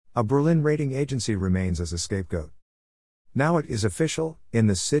A Berlin rating agency remains as a scapegoat. Now it is official, in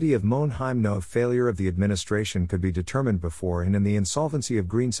the city of Monheim no failure of the administration could be determined before and in the insolvency of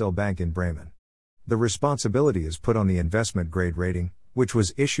Greensill Bank in Bremen. The responsibility is put on the investment grade rating, which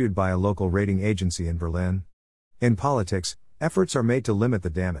was issued by a local rating agency in Berlin. In politics, efforts are made to limit the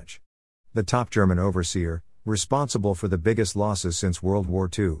damage. The top German overseer, responsible for the biggest losses since World War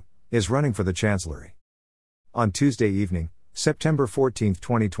II, is running for the chancellery. On Tuesday evening, September 14,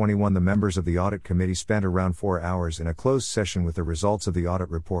 2021, the members of the Audit Committee spent around 4 hours in a closed session with the results of the audit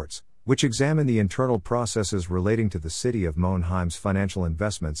reports, which examine the internal processes relating to the city of Monheim's financial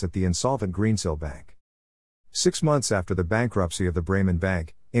investments at the insolvent Greensill Bank. 6 months after the bankruptcy of the Bremen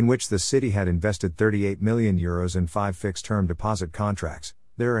Bank, in which the city had invested €38 million in 5 fixed-term deposit contracts,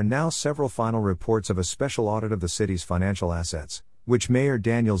 there are now several final reports of a special audit of the city's financial assets, which Mayor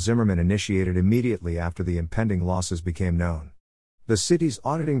Daniel Zimmermann initiated immediately after the impending losses became known. The city's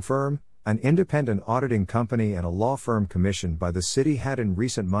auditing firm, an independent auditing company and a law firm commissioned by the city had in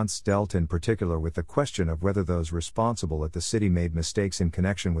recent months dealt in particular with the question of whether those responsible at the city made mistakes in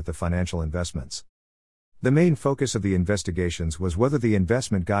connection with the financial investments. The main focus of the investigations was whether the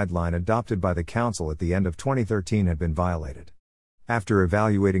investment guideline adopted by the council at the end of 2013 had been violated. After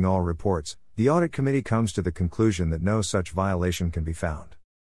evaluating all reports, the Audit Committee comes to the conclusion that no such violation can be found.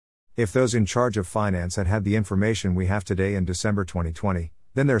 If those in charge of finance had had the information we have today in December 2020,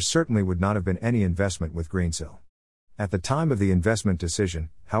 then there certainly would not have been any investment with Greensill. At the time of the investment decision,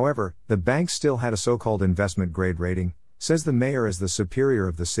 however, the bank still had a so-called investment grade rating, says the mayor as the superior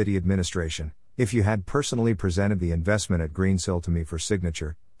of the city administration. If you had personally presented the investment at Greensill to me for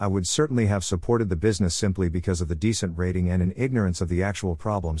signature, I would certainly have supported the business simply because of the decent rating and in ignorance of the actual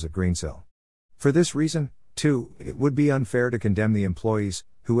problems at Greensill. For this reason, too, it would be unfair to condemn the employees,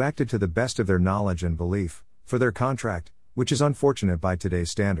 who acted to the best of their knowledge and belief, for their contract, which is unfortunate by today's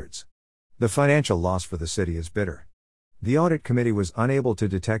standards. The financial loss for the city is bitter. The Audit Committee was unable to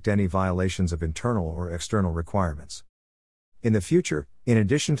detect any violations of internal or external requirements. In the future, in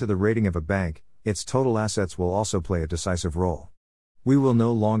addition to the rating of a bank, its total assets will also play a decisive role. We will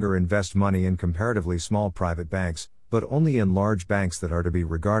no longer invest money in comparatively small private banks, but only in large banks that are to be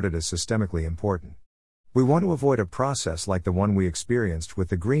regarded as systemically important. We want to avoid a process like the one we experienced with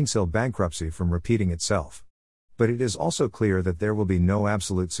the Greensill bankruptcy from repeating itself. But it is also clear that there will be no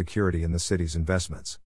absolute security in the city's investments.